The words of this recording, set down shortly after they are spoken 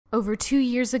Over 2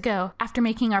 years ago, after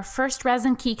making our first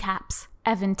resin keycaps,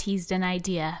 Evan teased an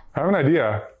idea. I have an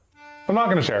idea. I'm not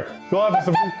gonna share it. You'll have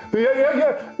to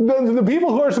the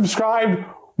people who are subscribed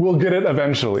will get it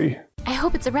eventually. I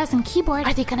hope it's a resin keyboard.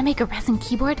 Are they gonna make a resin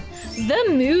keyboard? The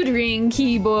mood ring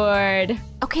keyboard.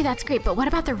 Okay, that's great, but what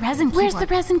about the resin keyboard? Where's the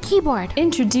resin keyboard?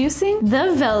 Introducing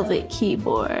the velvet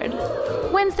keyboard.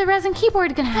 When's the resin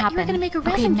keyboard gonna happen? You were gonna make a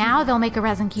resin keyboard. Now they'll make a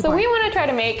resin keyboard. So we want to try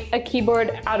to make a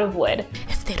keyboard out of wood.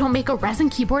 If they don't make a resin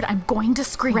keyboard, I'm going to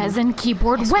scream. Resin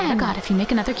keyboard when? God, if you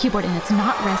make another keyboard and it's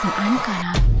not resin, I'm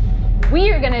gonna... We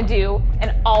are gonna do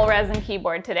an all resin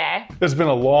keyboard today. It's been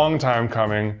a long time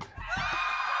coming.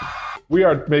 We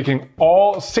are making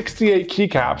all 68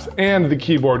 keycaps and the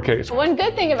keyboard case. One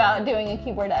good thing about doing a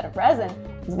keyboard out of resin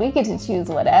is we get to choose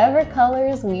whatever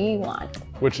colors we want.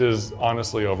 Which is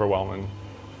honestly overwhelming.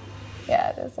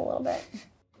 Yeah, it is a little bit.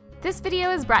 This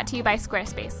video is brought to you by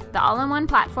Squarespace, the all-in-one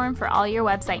platform for all your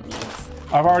website needs.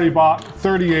 I've already bought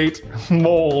 38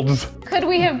 molds. Could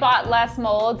we have bought less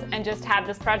molds and just had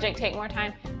this project take more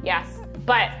time? Yes,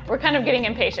 but we're kind of getting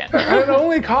impatient. And it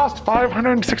only cost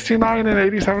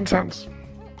 $569.87.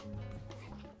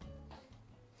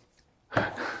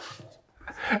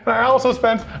 And I also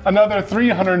spent another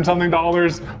 $300 and something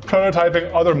prototyping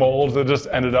other molds that just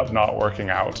ended up not working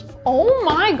out. Oh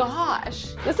my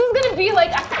gosh. This is gonna be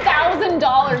like a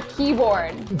 $1,000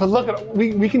 keyboard. But look,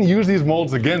 we can use these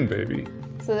molds again, baby.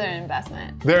 So they're an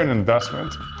investment. They're an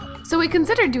investment. So we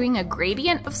considered doing a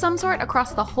gradient of some sort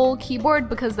across the whole keyboard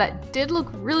because that did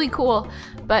look really cool,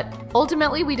 but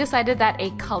ultimately we decided that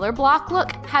a color block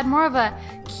look had more of a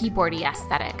keyboardy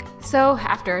aesthetic. So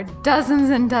after dozens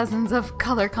and dozens of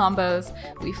color combos,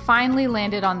 we finally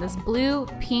landed on this blue,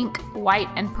 pink, white,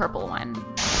 and purple one.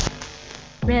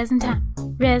 Resin time,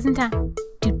 resin time,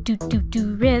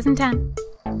 do, resin time.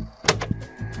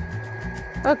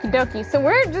 Okie dokie, so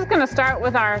we're just gonna start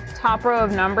with our top row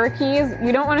of number keys.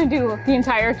 We don't wanna do the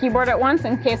entire keyboard at once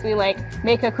in case we like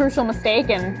make a crucial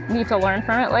mistake and need to learn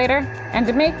from it later. And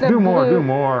to make the Do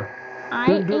more. I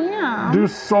am. Do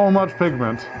so much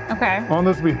pigment. Okay. I want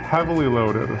this to be heavily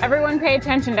loaded. Everyone pay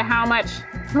attention to how much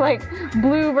like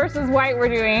blue versus white we're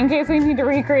doing in case we need to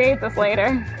recreate this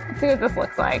later. Let's see what this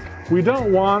looks like. We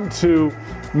don't want to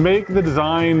make the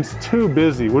designs too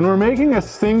busy. When we're making a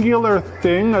singular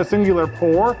thing, a singular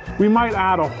pour, we might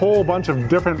add a whole bunch of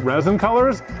different resin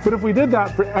colors, but if we did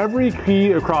that for every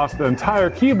key across the entire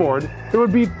keyboard, it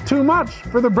would be too much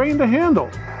for the brain to handle.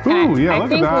 Ooh, yeah,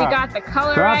 look at that. I think we got the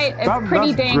color right. It's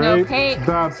pretty dang great. opaque.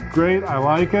 That's great, I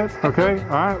like it. Okay, all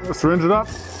right, let's syringe it up.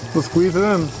 Let's squeeze it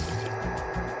in.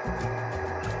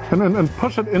 And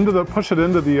push it into the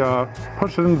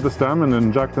stem and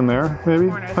inject in there, maybe.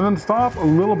 And then stop a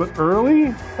little bit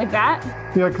early. Like that?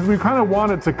 Yeah, because we kind of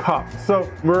want it to cup. So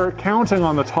we're counting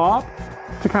on the top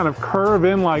to kind of curve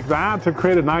in like that to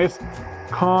create a nice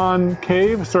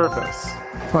concave surface.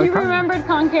 You remembered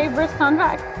concave versus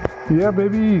convex? Yeah,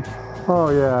 baby.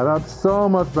 Oh yeah, that's so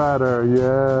much better,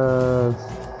 yes.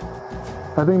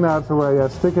 I think that's the way, yeah,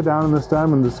 stick it down in the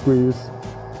stem and just squeeze.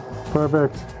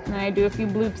 Perfect. And I do a few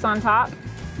bloops on top.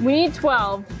 We need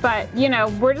 12, but you know,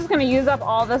 we're just gonna use up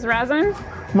all this resin.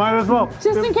 Might as well.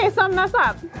 Just in case something mess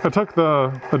up. I took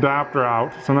the adapter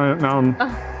out, so now I'm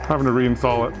having to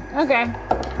reinstall it. Okay.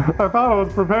 I thought I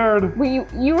was prepared.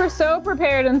 You were so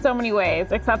prepared in so many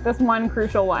ways, except this one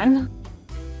crucial one.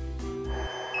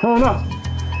 Oh no.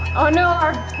 Oh no,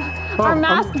 our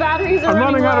mask batteries are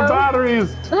running out of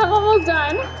batteries. I'm almost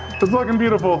done. It's looking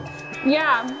beautiful.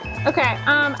 Yeah, okay.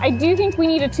 I do think we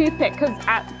need a toothpick because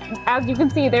as you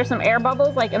can see, there's some air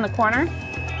bubbles like in the corner.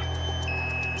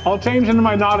 I'll change into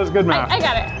my not as good mask. I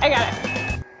got it.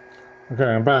 Okay,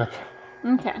 I'm back.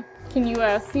 Okay, can you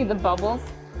see the bubbles?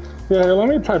 Yeah, let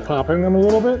me try popping them a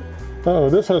little bit. Oh,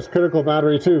 this has critical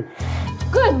battery too.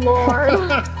 Good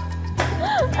Lord.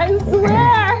 I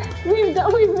swear,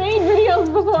 we've made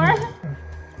videos before.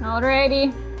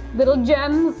 Alrighty, little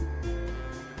gems.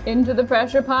 Into the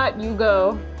pressure pot you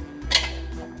go.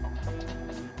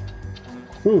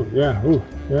 Ooh, yeah.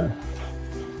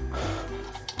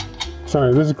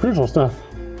 Sorry, this is crucial stuff.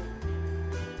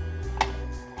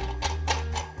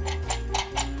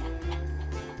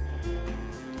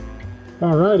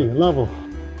 Alrighty, level.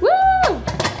 Woo!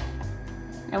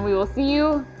 And we will see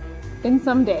you in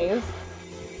some days.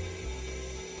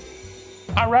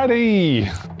 Alrighty.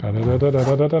 I mean,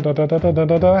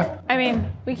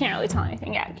 we can't really tell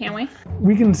anything yet, can we?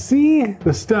 We can see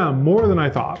the stem more than I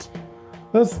thought.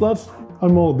 Let's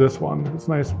unmold this one. It's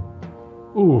nice.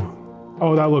 Ooh,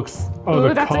 Oh, that looks, Ooh,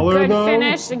 the that's color a good though.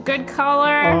 finish, a good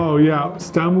color. Oh yeah,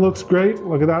 stem looks great.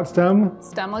 Look at that stem.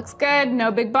 Stem looks good,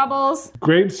 no big bubbles.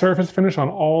 Great surface finish on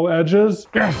all edges.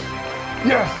 Yes,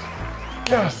 yes,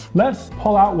 yes. Let's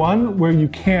pull out one where you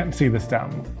can't see the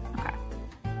stem. Okay.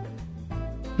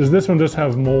 Does this one just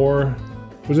have more,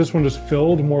 was this one just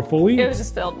filled more fully? It was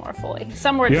just filled more fully.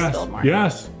 Some were just filled more.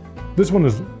 Yes, this one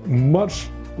is much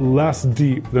less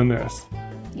deep than this.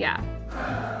 Yeah.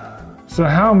 So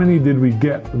how many did we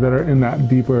get that are in that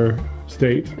deeper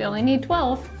state? We only need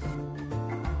 12.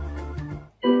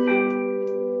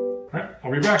 All right, I'll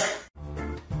be back.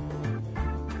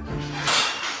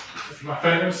 It's my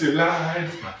fancy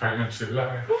life, my fancy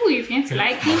life. Ooh, your fancy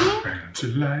light, baby. Fancy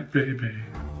light, baby.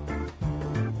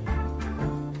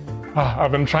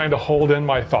 I've been trying to hold in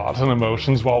my thoughts and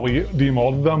emotions while we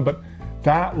demolded them, but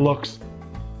that looks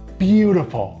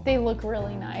beautiful. They look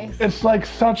really nice. It's like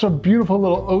such a beautiful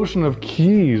little ocean of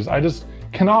keys. I just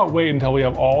cannot wait until we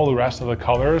have all the rest of the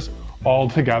colors all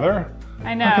together.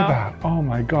 I know. Look at that. Oh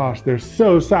my gosh, they're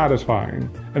so satisfying.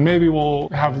 And maybe we'll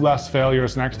have less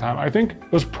failures next time. I think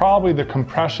it was probably the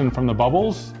compression from the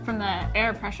bubbles. From the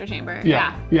air pressure chamber.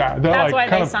 Yeah. That That's why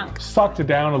kind they of sunk. sucked it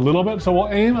down a little bit. So we'll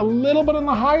aim a little bit on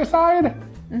the high side.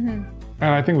 And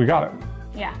I think we got it.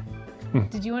 Yeah.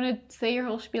 Did you want to say your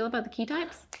whole spiel about the key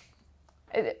types?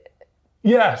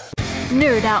 Yes.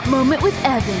 Nerd out moment with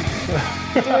Evan.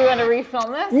 Do we want to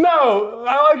refilm this? No,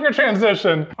 I like your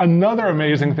transition. Another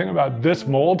amazing thing about this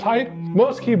mold type,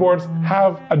 most keyboards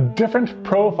have a different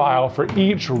profile for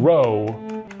each row,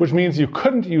 which means you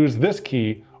couldn't use this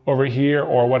key over here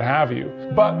or what have you.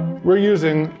 But we're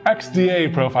using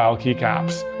XDA profile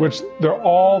keycaps, which they're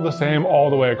all the same all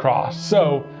the way across.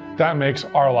 So that makes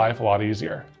our life a lot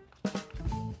easier.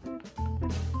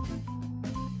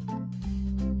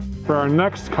 For our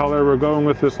next color, we're going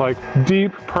with this like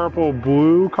deep purple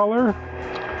blue color.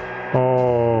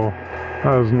 Oh,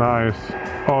 that is nice.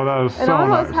 Oh, that is so nice. It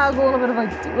almost has a little bit of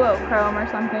like duochrome or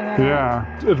something in it. Yeah,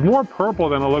 it's more purple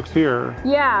than it looks here.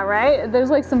 Yeah, right? There's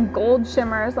like some gold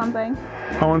shimmer or something.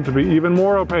 I want it to be even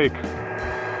more opaque.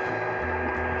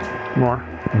 More.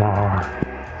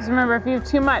 Just remember, if you have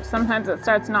too much, sometimes it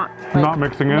starts not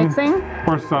mixing in?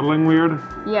 Or settling weird?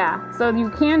 Yeah, so you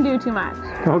can do too much.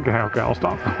 Okay, I'll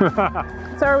stop.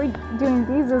 So are we doing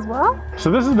these as well?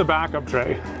 So this is the backup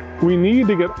tray. We need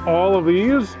to get all of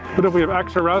these, but if we have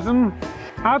extra resin,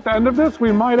 at the end of this,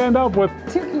 we might end up with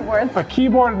 2 keyboards. a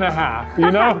keyboard and a half, you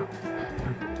know?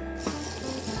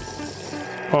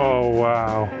 Oh,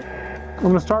 wow. I'm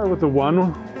gonna start with the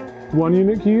one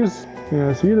unit keys.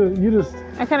 Yeah, so you just...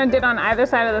 I kind of did on either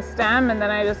side of the stem and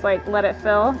then I just like let it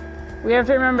fill. We have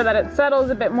to remember that it settles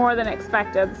a bit more than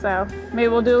expected, so maybe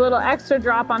we'll do a little extra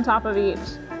drop on top of each.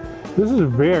 This is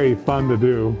very fun to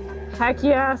do. Heck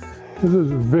yes. This is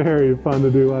very fun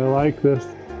to do. I like this.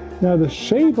 Now the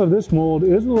shape of this mold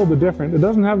is a little bit different. It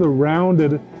doesn't have the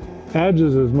rounded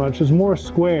edges as much. It's more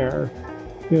square.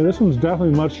 Yeah, this one's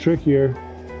definitely much trickier.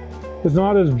 It's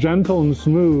not as gentle and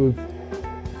smooth.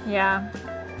 Yeah.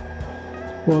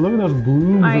 Well, look at those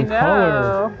blooms I of color.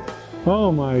 know.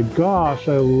 Oh my gosh,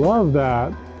 I love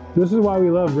that. This is why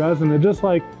we love resin. It just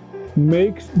like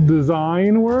makes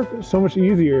design work so much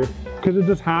easier because it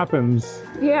just happens.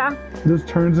 Yeah. It just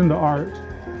turns into art.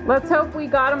 Let's hope we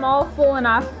got them all full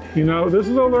enough. You know, this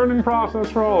is a learning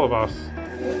process for all of us.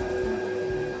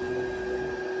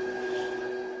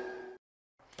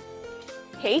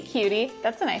 Hey cutie,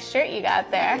 that's a nice shirt you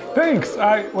got there. Thanks.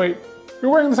 Wait,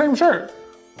 you're wearing the same shirt.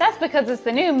 That's because it's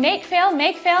the new Make Fail,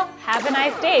 Have a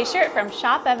Nice Day shirt from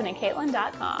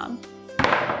shopevanandkatelyn.com.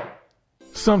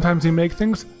 Sometimes you make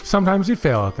things, sometimes you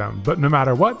fail at them, but no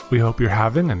matter what, we hope you're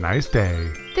having a nice day.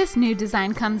 This new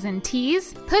design comes in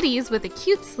tees, hoodies with a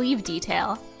cute sleeve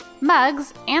detail,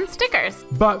 mugs, and stickers.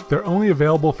 But they're only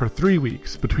available for 3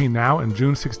 weeks between now and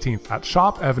June 16th at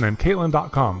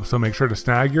shopevanandkatelyn.com, so make sure to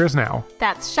snag yours now.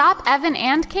 That's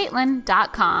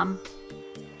shopevanandkatelyn.com.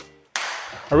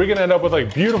 Are we gonna end up with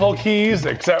like beautiful keys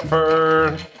except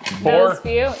for 4? Those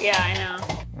few? Yeah, I know.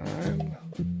 Alright,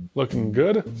 looking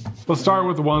good. Let's start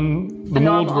with the mold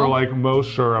normal. we're like most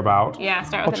sure about. Yeah,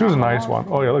 start I'll with the choose a normal. nice one.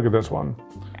 Oh yeah, look at this one.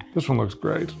 Okay. This one looks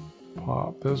great.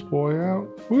 Pop this boy out.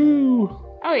 Woo!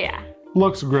 Oh yeah.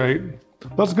 Looks great.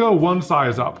 Let's go one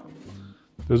size up.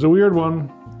 There's a weird one.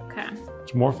 Okay.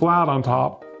 It's more flat on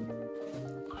top.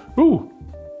 Ooh!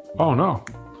 Oh no.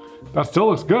 That still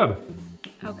looks good.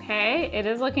 Okay, it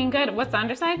is looking good. What's the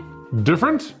underside?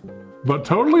 Different, but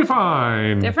totally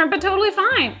fine. Different but totally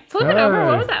fine. Flip it over.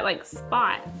 What was that, like,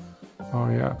 spot? Oh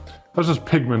yeah. That's just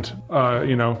pigment,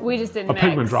 you know. We just didn't a mix.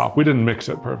 pigment drop. We didn't mix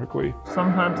it perfectly.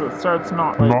 Sometimes it starts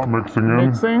not Not mixing in.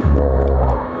 mixing.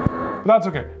 but that's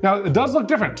okay. Now, it does look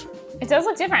different. It does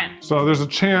look different. So there's a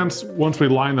chance once we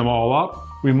line them all up,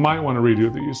 we might want to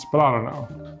redo these, but I don't know.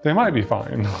 They might be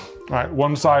fine. All right,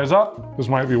 one size up. This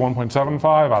might be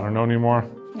 1.75. I don't know anymore.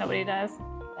 Nobody does.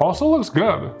 Also looks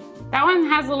good. That one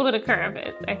has a little bit of curve,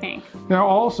 I think. Now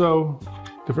also,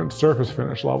 different surface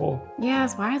finish level.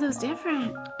 Yes, why are those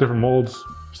different? Different molds.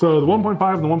 So the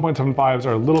 1.5 and the 1.75s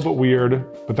are a little bit weird,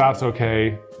 but that's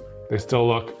okay. They still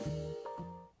look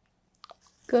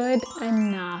good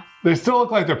enough. They still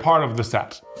look like they're part of the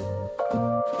set.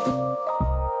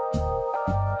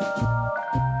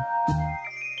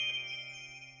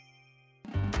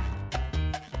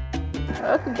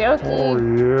 Okie dokie. Oh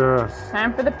yes.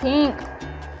 Time for the pink.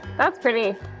 That's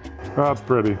pretty. That's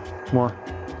pretty. More.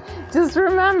 Just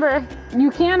remember, you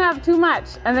can't have too much,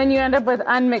 and then you end up with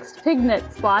unmixed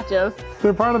pigment splotches.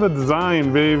 They're part of the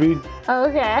design, baby.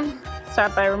 Okay.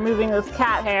 Start by removing this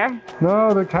cat hair.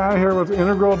 No, the cat hair was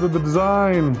integral to the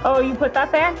design. Oh, you put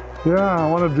that there? Yeah, I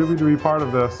wanted Juby to be part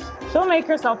of this. She'll make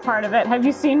herself part of it. Have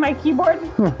you seen my keyboard?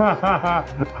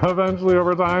 Eventually,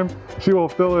 over time, she will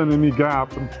fill in any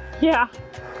gap. Yeah.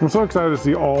 I'm so excited to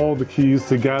see all the keys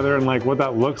together and like what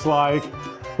that looks like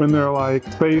when they're like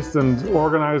spaced and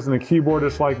organized in a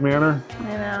keyboardish-like manner.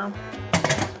 I know.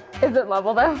 Is it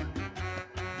level though?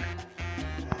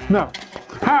 No.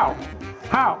 How?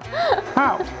 How?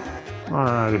 How?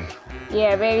 Alrighty.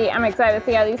 Yeah, baby, I'm excited to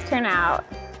see how these turn out.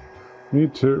 Me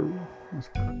too.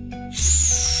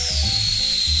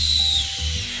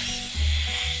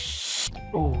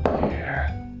 Oh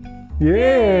yeah.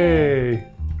 Yay!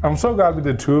 I'm so glad we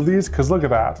did 2 of these because look at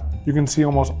that. You can see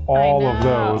almost all of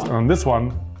those. And this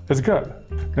one is good.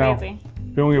 Now, Crazy.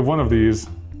 we only have 1 of these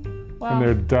Well, and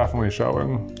they're definitely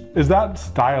showing. Is that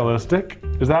stylistic?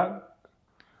 Is that?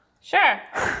 Sure.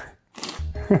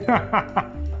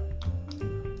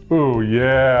 Ooh,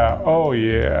 yeah. Oh,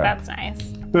 yeah. That's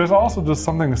nice. There's also just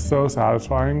something so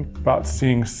satisfying about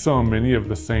seeing so many of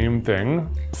the same thing.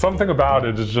 Something about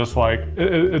it is just like,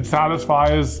 it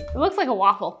satisfies It looks like a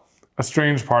waffle. a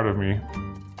strange part of me.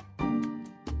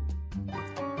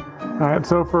 All right,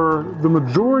 so for the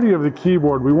majority of the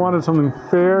keyboard, we wanted something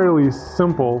fairly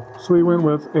simple. So we went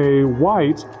with a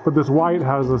white, but this white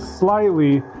has a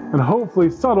slightly and hopefully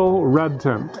subtle red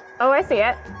tint. Oh, I see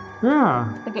it.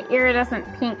 Yeah. Like an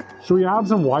iridescent pink. Should we add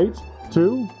some white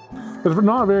too? It's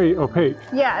not very opaque.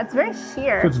 Yeah, it's very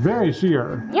sheer. It's very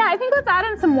sheer. Yeah, I think let's add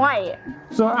in some white.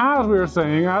 So as we were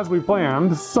saying, as we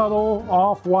planned, subtle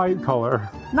off-white color.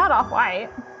 Not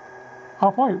off-white.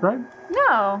 Off-white, right?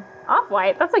 No,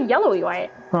 off-white. That's like yellowy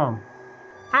white. Oh.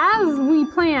 As we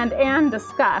planned and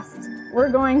discussed,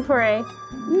 we're going for a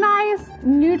nice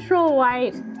neutral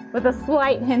white with a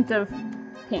slight hint of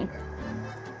pink.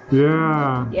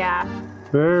 Yeah. Yeah.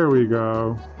 There we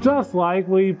go. Just like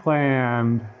we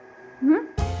planned.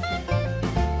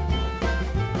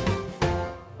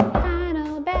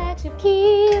 Final batch of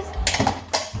keys.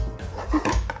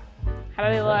 How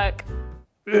do they look?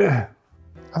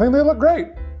 I think they look great.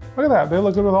 Look at that. They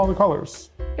look good with all the colors.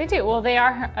 They do. Well, they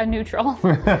are a neutral.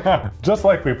 Just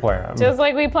like we planned. Just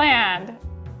like we planned.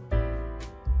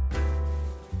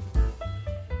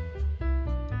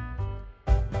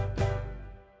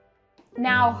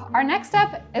 Now, our next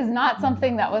step is not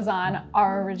something that was on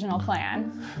our original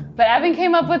plan, but Evan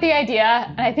came up with the idea,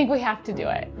 and I think we have to do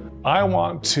it. I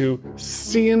want to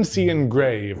CNC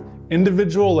engrave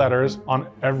individual letters on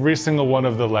every single one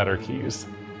of the letter keys.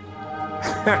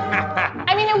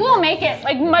 I mean, it will make it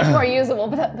like much more usable,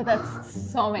 but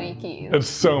that's so many keys. It's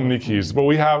so many keys, but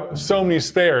we have so many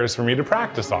spares for me to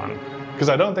practice on, because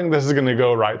I don't think this is gonna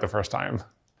go right the first time.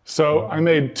 So I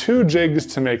made 2 jigs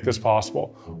to make this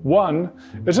possible. One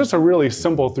is just a really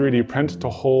simple 3D print to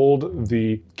hold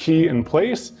the key in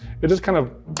place. It just kind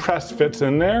of press fits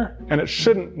in there, and it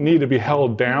shouldn't need to be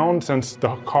held down since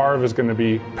the carve is going to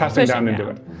be pressing down into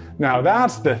it. Now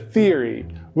that's the theory.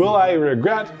 Will I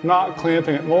regret not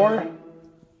clamping it more?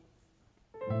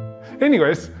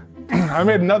 Anyways, I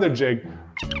made another jig.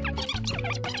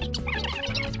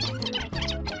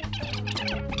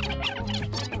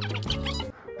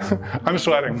 I'm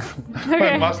sweating. Okay.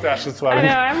 My mustache is I sweating.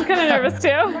 know, I'm kind of nervous too.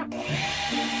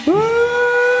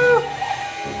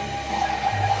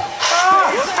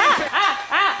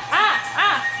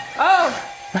 Oh,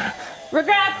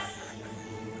 regrets.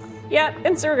 Yep,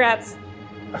 instant regrets.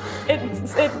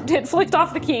 It flicked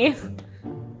off the key.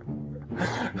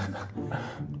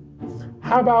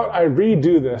 How about I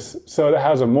redo this so it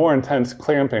has a more intense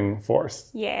clamping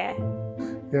force? Yeah.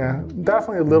 Yeah,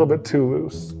 definitely a little bit too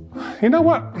loose. You know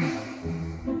what?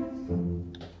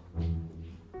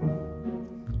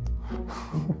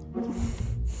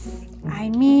 I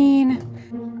mean,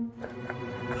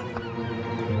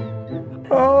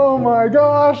 my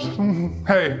gosh.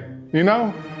 Hey, you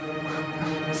know,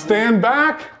 stand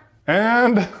back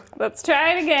and... Let's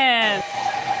try it again.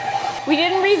 We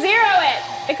didn't re-zero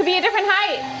it. It could be a different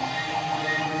height.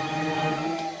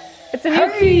 It's a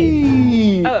new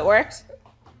key. Oh, it worked?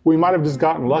 We might have just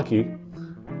gotten lucky,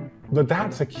 but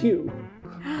that's a cue.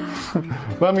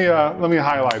 Let me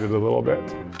highlight it a little bit.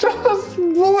 Just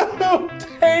blue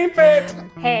tape it.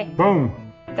 Hey. Boom.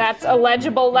 That's a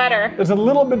legible letter. It's a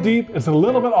little bit deep, it's a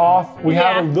little bit off. We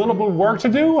have a little bit of work to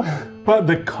do, but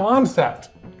the concept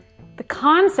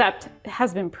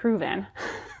has been proven.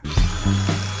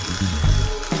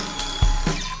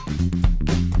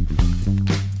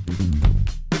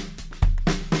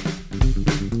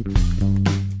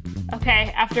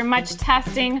 Okay, after much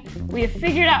testing, we have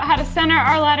figured out how to center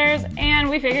our letters and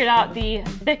we figured out the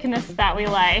thickness that we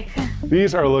like.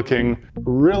 These are looking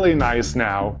really nice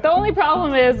now. The only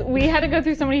problem is we had to go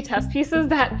through so many test pieces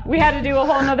that we had to do a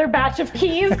whole nother batch of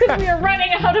keys because we were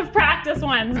running out of practice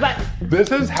ones, but...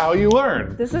 This is how you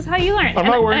learn. This is how you learn. I'm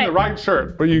not wearing the right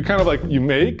shirt, but you kind of like, you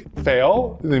make,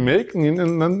 fail, they make, and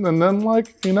then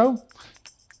like, you know.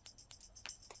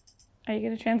 Are you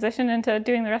gonna transition into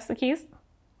doing the rest of the keys?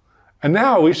 And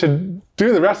now we should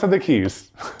do the rest of the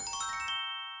keys.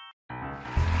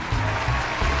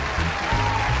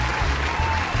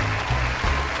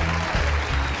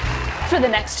 For the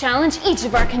next challenge, each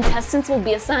of our contestants will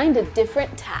be assigned a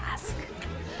different task.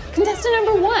 Contestant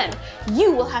number 1,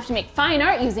 you will have to make fine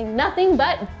art using nothing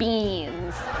but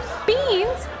beans.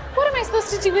 Beans? What am I supposed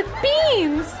to do with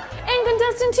beans? And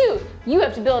contestant 2, you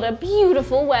have to build a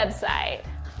beautiful website.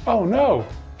 Oh no,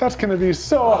 that's gonna be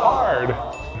so hard.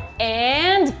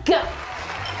 And go.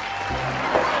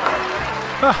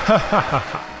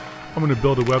 I'm gonna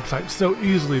build a website so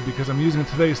easily because I'm using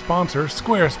today's sponsor,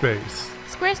 Squarespace.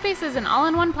 Squarespace is an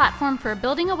all-in-one platform for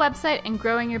building a website and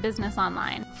growing your business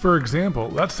online. For example,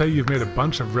 let's say you've made a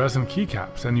bunch of resin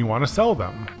keycaps and you want to sell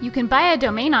them. You can buy a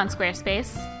domain on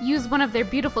Squarespace, use one of their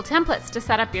beautiful templates to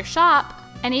set up your shop,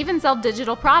 and even sell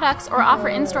digital products or offer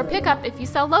in-store pickup if you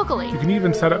sell locally. You can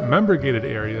even set up member-gated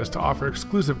areas to offer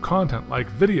exclusive content like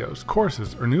videos,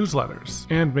 courses, or newsletters,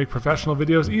 and make professional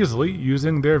videos easily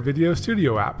using their Video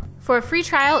Studio app. For a free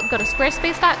trial, go to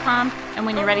squarespace.com, and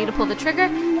when you're ready to pull the trigger,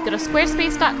 go to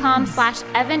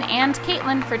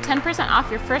squarespace.com/EvanandKatelyn for 10%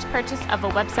 off your first purchase of a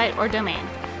website or domain.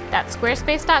 That's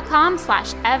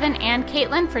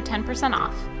squarespace.com/EvanandKatelyn for 10%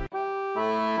 off.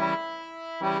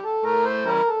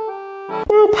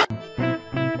 Boop.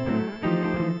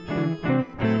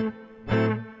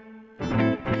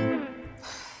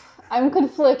 I'm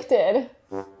conflicted.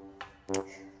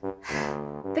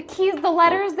 The keys, the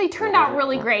letters, they turned out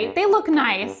really great. They look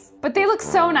nice, but they look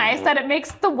so nice that it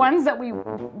makes the ones that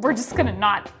we're just gonna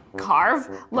not carve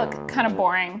look kind of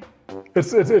boring.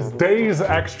 It's days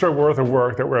extra worth of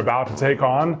work that we're about to take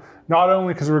on, not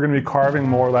only because we're going to be carving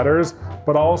more letters,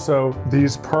 but also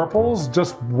these purples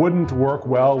just wouldn't work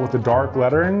well with the dark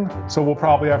lettering, so we'll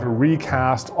probably have to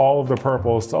recast all of the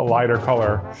purples to a lighter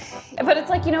color. But it's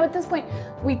like, you know, at this point,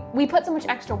 we put so much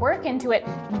extra work into it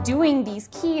doing these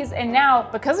keys, and now,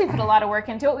 because we put a lot of work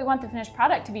into it, we want the finished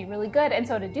product to be really good, and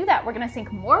so to do that, we're going to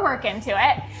sink more work into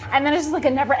it, and then it's just like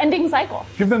a never-ending cycle.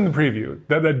 Give them the preview.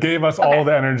 That gave us all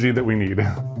the energy that we need.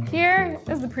 Here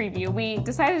is the preview. We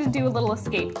decided to do a little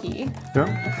escape key. Yeah.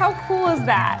 How cool is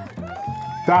that?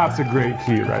 That's a great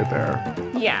key right there.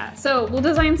 Yeah, so we'll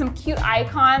design some cute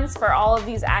icons for all of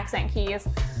these accent keys.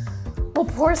 We'll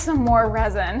pour some more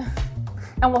resin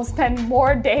and we'll spend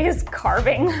more days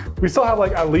carving. We still have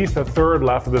like at least a third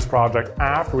left of this project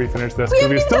after we finish this, because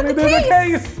we haven't still even need done the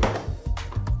the case.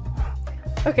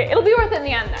 Okay, it'll be worth it in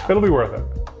the end though. It'll be worth it.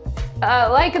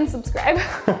 Like and subscribe.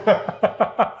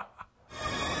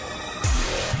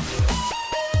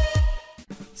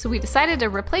 So we decided to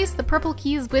replace the purple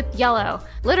keys with yellow,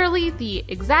 literally the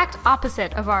exact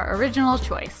opposite of our original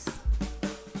choice.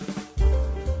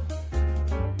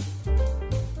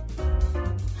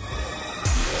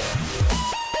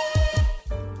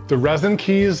 The resin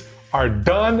keys are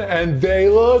done and they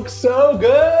look so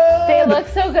good. They look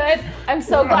so good. I'm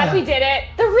so glad we did it.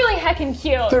 They're really heckin'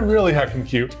 cute. They're really heckin'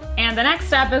 cute. And the next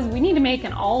step is we need to make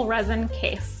an all resin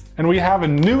case. And we have a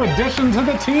new addition to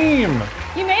the team.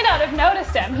 You may not have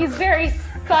noticed him. He's very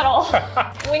subtle.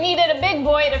 We needed a big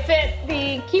boy to fit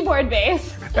the keyboard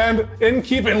base. And in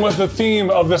keeping with the theme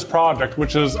of this project,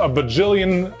 which is a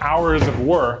bajillion hours of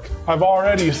work, I've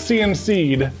already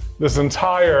CNC'd this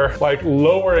entire like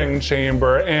lowering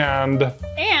chamber and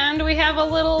we have a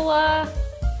little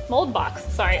mold box.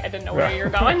 Sorry, I didn't know where you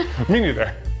were going. Me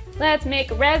neither. Let's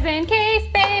make a resin case,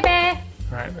 baby.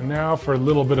 All right, and now for a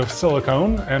little bit of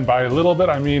silicone, and by a little bit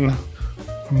I mean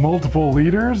multiple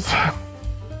liters.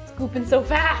 Scooping so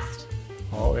fast.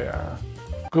 Oh yeah.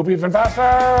 Scoop even faster!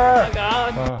 Oh my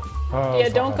god. Yeah,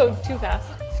 don't go too fast.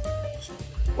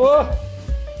 Oh,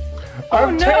 I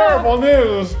have no. terrible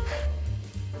news.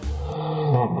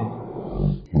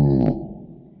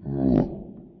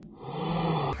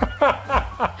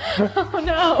 Oh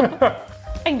no.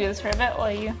 I can do this for a bit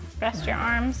while you rest your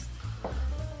arms.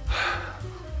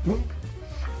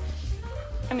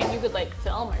 I mean, you could like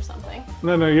film or something.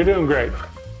 No, you're doing great.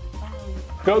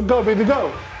 Go, baby,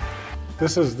 go.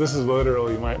 This is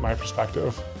literally my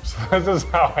perspective. So this is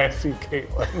how I see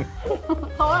Katelyn.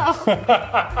 Hello.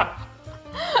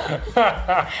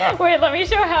 Wait, let me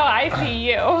show how I see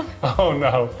you. Oh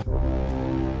no.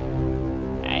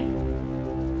 Okay.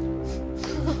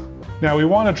 Now we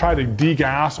want to try to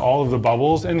degas all of the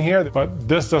bubbles in here, but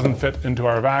this doesn't fit into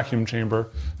our vacuum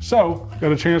chamber. So, got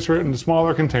to transfer it into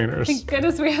smaller containers. Thank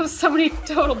goodness we have so many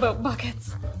total boat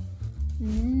buckets.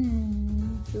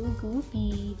 So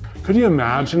goofy. Could you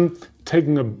imagine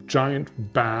taking a giant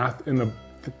bath in the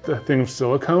thing of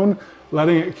silicone,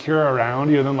 letting it cure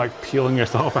around you, and then like peeling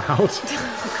yourself out?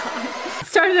 It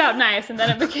started out nice, and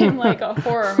then it became like a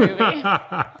horror movie.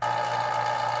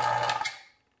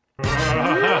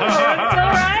 It's still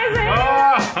rising.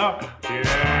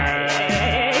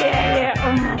 Yeah.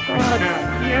 Oh my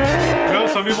god. Yeah. No,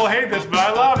 some people hate this, but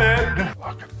I love it.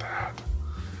 Look at that.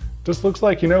 This looks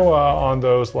like, you know, on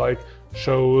those like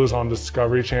shows on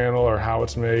Discovery Channel or How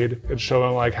It's Made, it's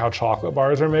showing like how chocolate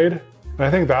bars are made. And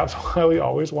I think that's why we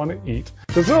always want to eat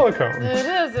the silicone. It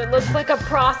is. It looks like a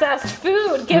processed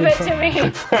food. Give it to me.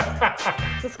 Is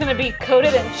this gonna be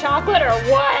coated in chocolate or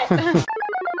what?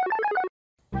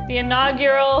 The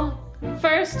inaugural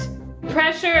first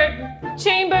pressure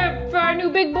chamber for our new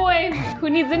big boy. Who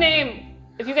needs a name?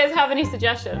 If you guys have any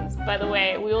suggestions, by the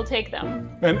way, we will take them.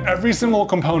 And every single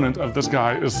component of this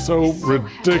guy is so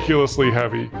ridiculously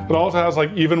heavy. It also has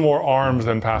like even more arms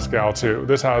than Pascal too.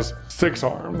 This has 6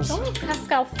 arms. Don't make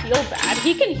Pascal feel bad.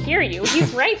 He can hear you.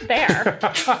 He's right there.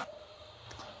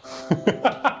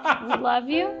 We love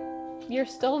you. You're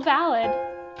still valid.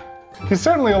 He's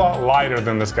certainly a lot lighter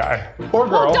than this guy. Or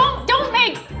girl. Well, don't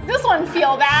make this one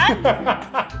feel bad.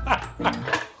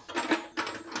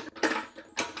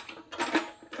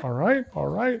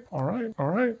 Alrighty.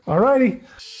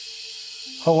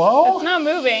 Hello? It's not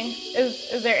moving.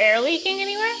 Is there air leaking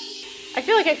anywhere? I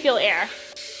feel like I feel air.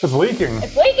 It's leaking.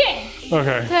 It's leaking.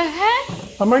 Okay. The heck?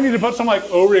 I might need to put some like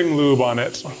O-ring lube on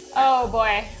it. Oh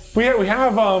boy. We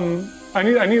have I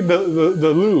need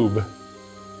the lube.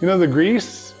 You know, the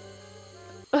grease?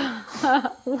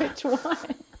 Which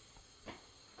one?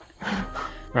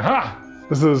 Aha!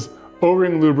 This is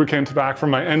O-ring lubricant back from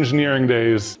my engineering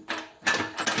days.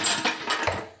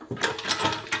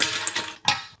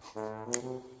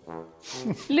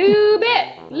 Lube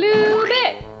it! Lube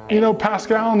it! You know,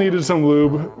 Pascal needed some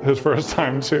lube his first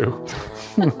time too.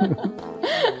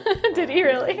 Did he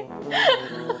really?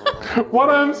 What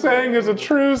I'm saying is a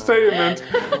true statement.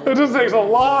 It just takes a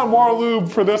lot more lube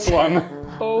for this one.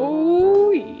 Oh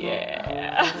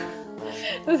yeah.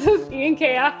 This is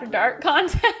E&K After Dark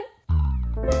content.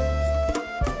 Poor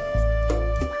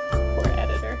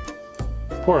editor.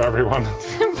 Poor everyone.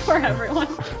 Poor everyone.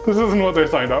 This isn't what they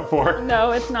signed up for.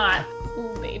 No, it's not.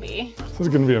 Ooh, baby. This is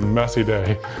gonna be a messy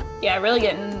day. Yeah, really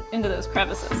getting into those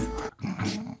crevices.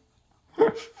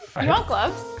 You want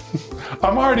gloves?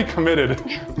 I'm already committed.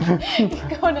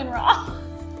 Going in raw.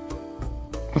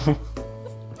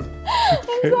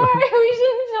 I'm sorry, we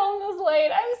shouldn't film this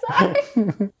late. I'm sorry.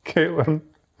 Katelyn.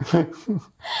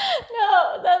 No,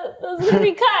 that's gonna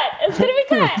be cut. It's gonna be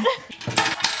cut.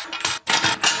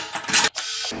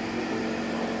 It's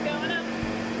going up.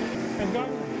 It's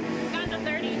gone to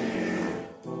 30.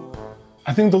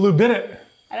 I think the lube did it.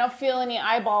 I don't feel any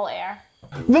eyeball air.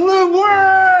 The lube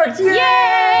worked! Yay!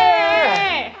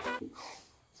 Yay!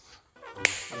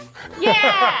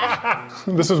 Yeah!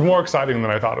 This is more exciting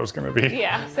than I thought it was gonna be.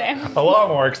 Yeah, same. A lot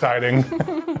more exciting.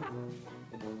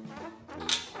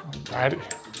 Alrighty.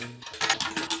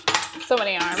 So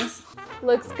many arms.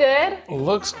 Looks good.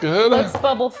 Looks good. Looks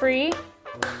bubble free.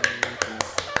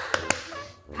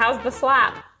 How's the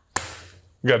slap?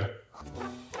 Good.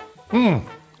 Ooh,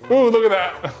 look at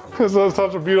that. This is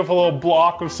such a beautiful little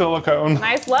block of silicone.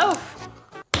 Nice loaf.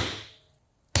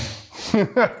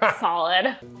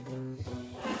 Solid.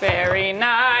 Very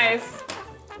nice.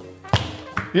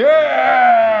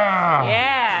 Yeah!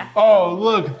 Yeah. Oh,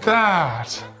 look at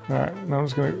that. All right, now I'm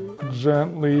just gonna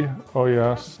gently, oh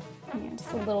yes. Yeah,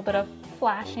 just a little bit of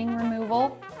flashing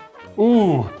removal.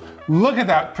 Ooh, look at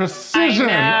that precision.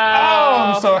 I know.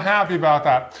 Oh, I'm so happy about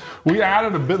that. We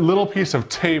added a little piece of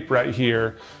tape right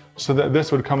here so that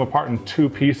this would come apart in 2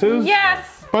 pieces.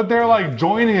 Yes! But they're like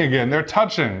joining again, they're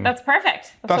touching. That's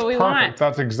perfect. That's what we want.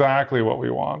 That's exactly what we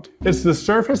want. It's the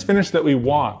surface finish that we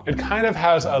want. It kind of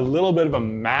has a little bit of a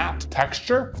matte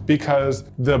texture because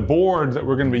the board that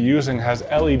we're gonna be using has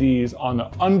LEDs on the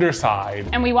underside.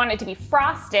 And we want it to be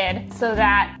frosted so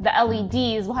that the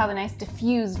LEDs will have a nice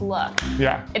diffused look.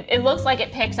 Yeah. It looks like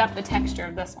it picks up the texture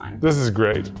of this one. This is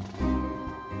great.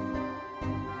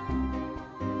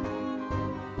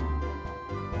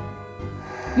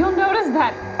 You'll notice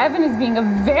that Evan is being a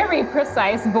very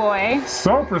precise boy.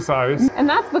 So precise. And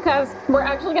that's because we're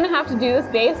actually gonna have to do this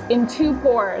base in 2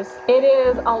 pours. It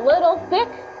is a little thick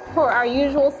for our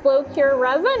usual slow cure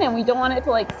resin, and we don't want it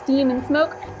to like steam and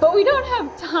smoke, but we don't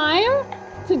have time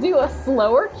to do a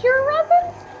slower cure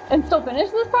resin and still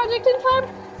finish this project in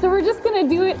time. So we're just gonna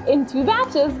do it in 2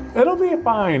 batches. It'll be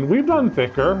fine. We've done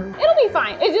thicker. It'll be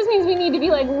fine. It just means we need to be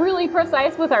like really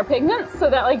precise with our pigments so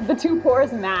that like the 2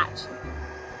 pours match.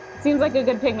 Seems like a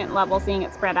good pigment level seeing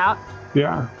it spread out.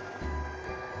 Yeah.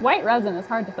 White resin is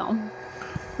hard to film.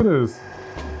 It is.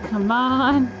 Come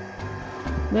on.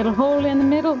 Little hole in the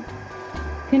middle.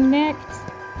 Connect.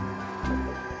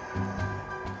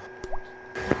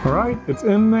 All right, it's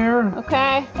in there.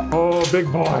 Okay. Oh,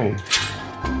 big boy.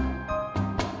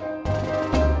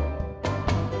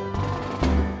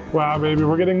 Wow, baby,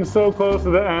 we're getting so close to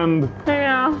the end. I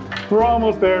know. We're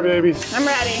almost there, baby. I'm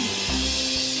ready.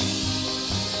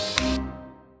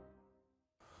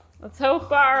 Let's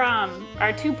hope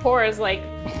our 2 pours like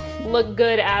look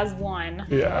good as one.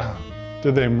 Yeah.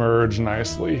 Did they merge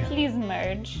nicely? Please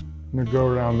merge. I'm gonna go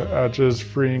around the edges,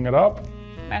 freeing it up.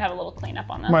 Might have a little cleanup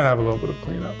on this. Might have a little bit of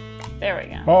cleanup. There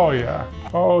we go. Oh yeah.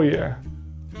 Oh yeah.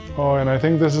 Oh, and I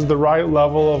think this is the right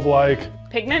level of like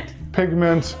Pigment?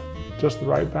 pigment, just the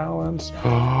right balance.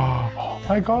 Oh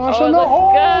my gosh! Oh, it and the looks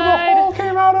hole good.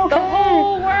 came out okay. The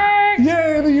hole works.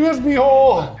 Yay, the USB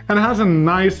hole! And it has a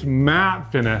nice matte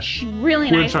finish.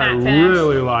 Really nice which I matte finish.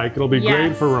 really like. It'll be great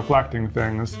Yes. for reflecting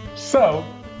things. So,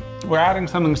 we're adding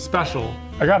something special.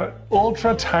 I got an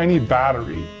ultra tiny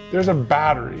battery. There's a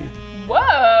battery.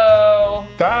 Whoa!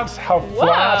 That's how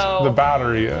flat Whoa. the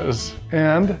battery is.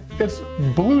 And it's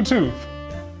Bluetooth.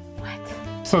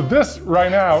 What? So this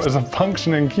right now is a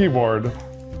functioning keyboard,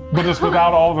 but it's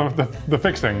without all of the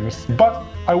fixings. But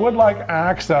I would like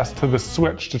access to the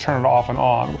switch to turn it off and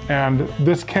on. And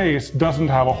this case doesn't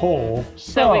have a hole.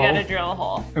 So we gotta drill a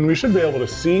hole. And we should be able to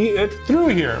see it through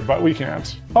here, but we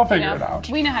can't. I'll figure it out.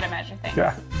 We know how to measure things.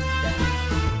 Yeah.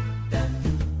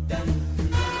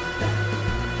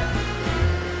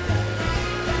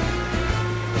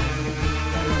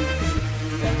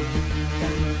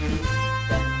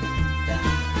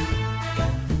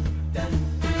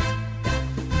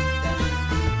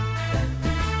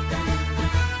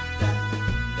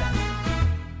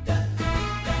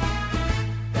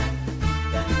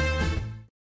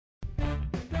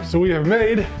 So we have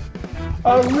made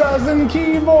a resin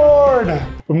keyboard,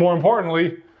 but more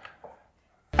importantly,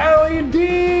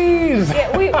 LEDs!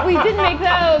 Yeah, we didn't make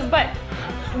those, but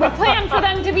we planned for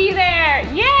them to be there.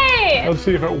 Yay! Let's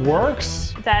see if it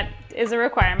works. That is a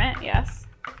requirement, yes.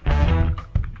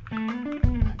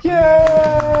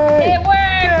 Yay! It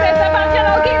works! It's a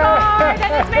functional keyboard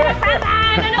and it's made of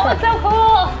resin and it looks so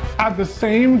cool! At the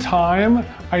same time,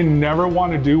 I never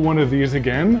want to do one of these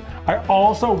again. I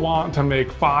also want to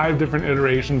make 5 different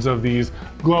iterations of these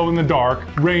glow in the dark,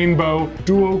 rainbow,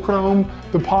 duochrome,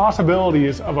 the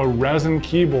possibilities of a resin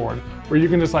keyboard where you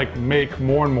can just like make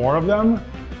more and more of them.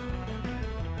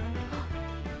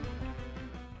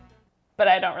 But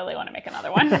I don't really want to make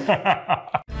another one.